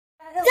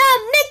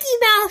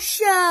Mouse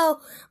Show!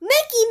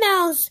 Mickey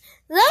Mouse!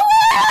 The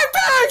weird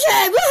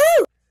version!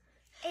 Woohoo!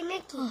 Hey,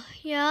 Mickey. Oh,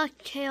 yeah,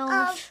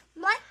 Tails.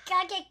 My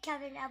dad get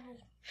coming up.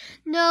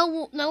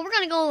 No, we're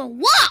gonna go on a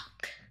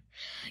walk!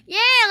 Yeah,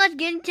 let's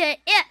get into it.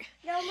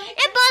 No, And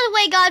by the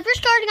way, guys, we're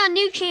starting a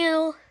new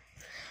channel.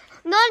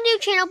 Not a new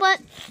channel,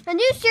 but a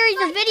new series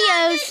of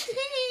videos.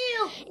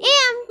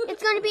 And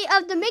it's going to be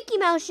of the Mickey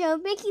Mouse Show.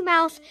 Mickey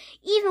Mouse,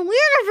 even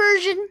weirder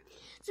version.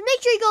 So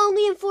make sure you go on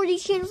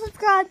Liam4D's channel,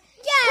 subscribe, hit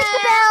the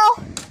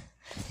bell.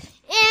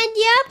 And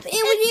yep,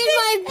 it was used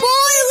my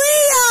boy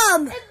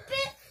Liam.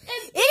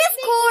 And of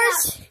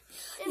course,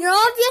 your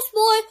obvious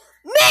boy,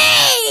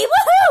 me!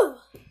 Woohoo!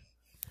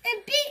 And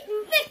beat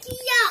Mickey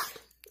up.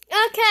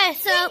 Okay,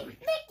 so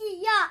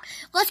Mickey up.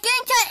 let's get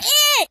into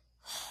it.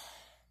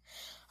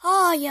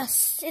 Oh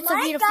yes, it's a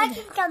beautiful My day.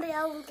 dad is coming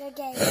over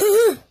again.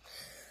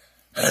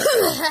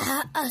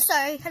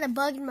 Sorry, had a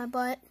bug in my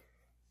butt.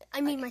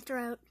 I mean my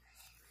throat.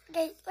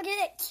 Okay, what is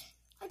it?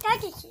 My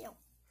dad is here.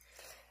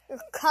 Your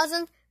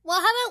cousin? Well,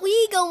 how about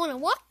we go on a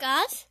walk,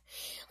 guys?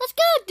 Let's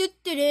go.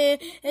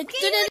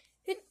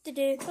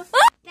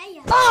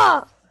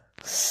 Ah!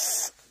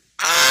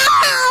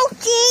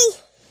 Ouchie!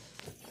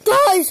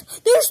 Guys,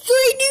 there's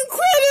 3 new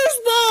critters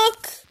back!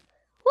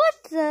 What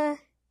the?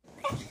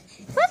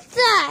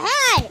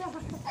 Hey!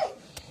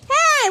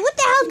 Hey, what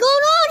the hell's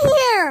going on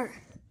here?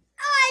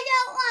 I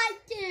don't like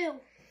to.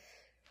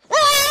 Ah!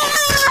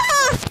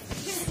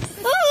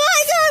 Oh my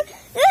god!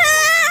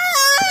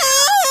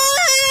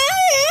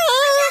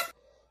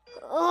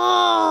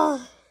 Oh!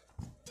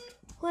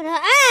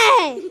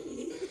 Hey!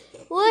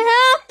 What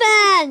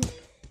happened?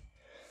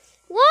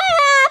 What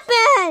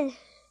happened?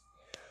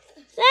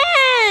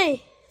 Hey!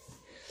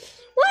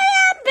 What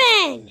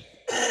happened?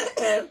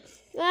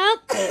 Well,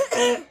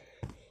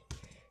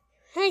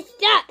 hey,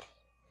 stop!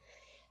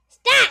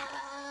 Stop!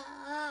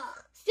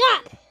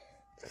 Stop!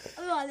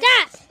 Stop!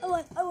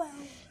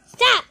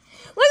 Stop!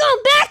 We're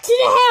going back to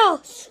the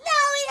house! No,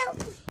 we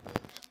don't.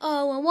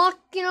 Oh, and walk,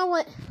 you know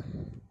what?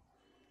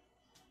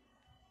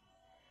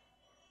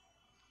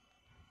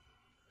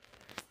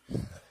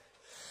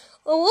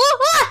 Oh,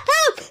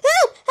 help! Help!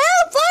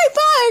 Help!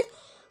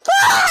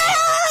 Fire!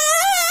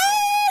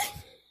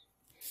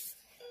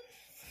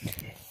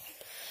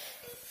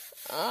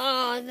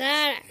 Oh,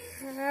 that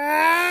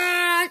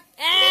hurt.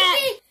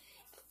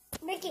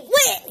 Mickey.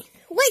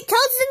 Wait,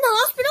 Tails is in the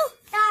hospital?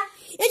 Yeah.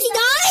 Is he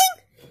dying?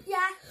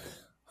 Yeah.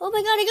 Oh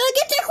my god, I gotta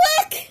get there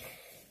quick!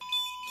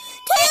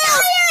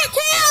 Tails!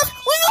 Tails!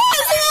 Where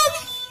was him?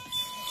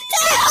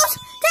 Tails!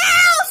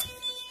 Tails!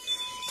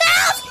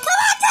 Tails!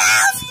 Come on,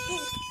 Tails!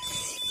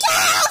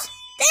 Tails!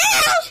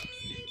 Tails!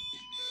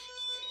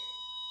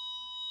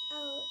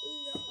 Oh,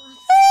 you don't want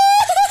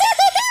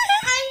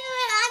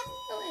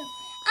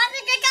I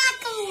think I got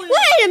to.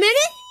 Wait a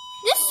minute!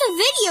 This is a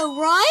video,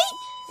 right?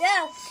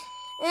 Yeah.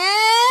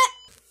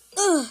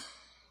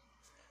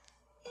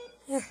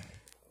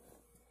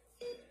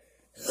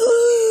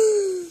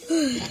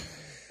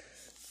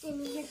 And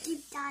you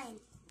keep dying.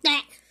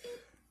 That.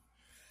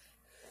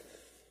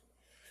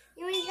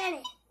 You already done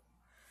it.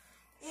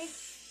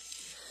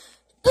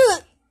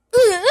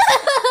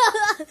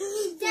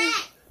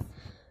 Dad.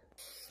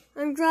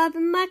 I'm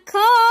driving my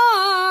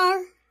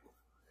car.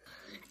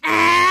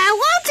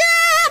 What's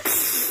up?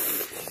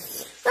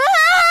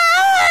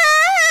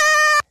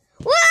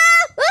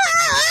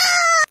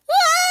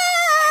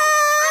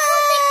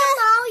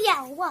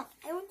 What?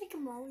 I want to take a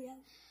Mario.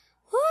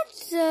 What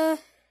the?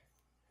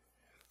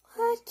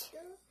 What?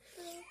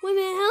 Wait a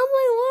minute, how am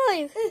I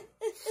alive?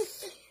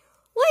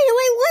 Wait, no.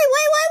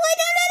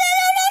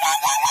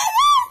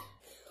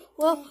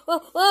 Whoa.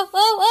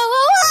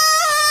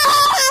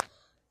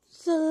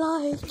 The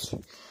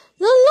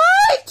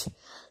light.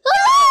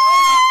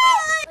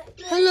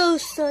 Hello,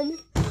 son.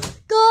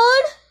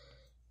 God.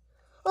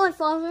 Oh,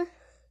 Father.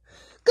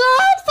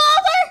 God,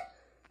 Father.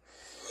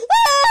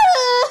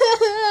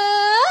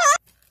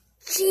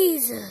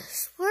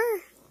 Jesus,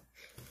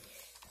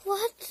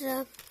 what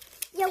the?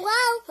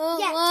 Hello?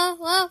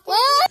 Whoa.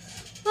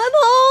 I'm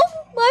home.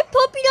 My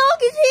puppy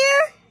dog is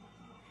here.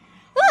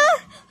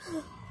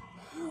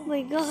 Oh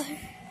my god.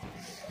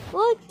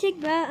 I'll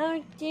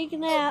take a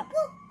nap.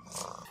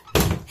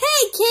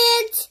 Hey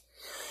kids!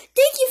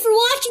 Thank you for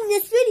watching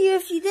this video.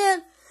 If you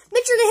did,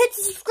 make sure to hit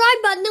the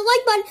subscribe button, the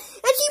like button,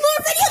 and see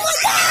more videos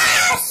like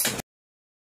this!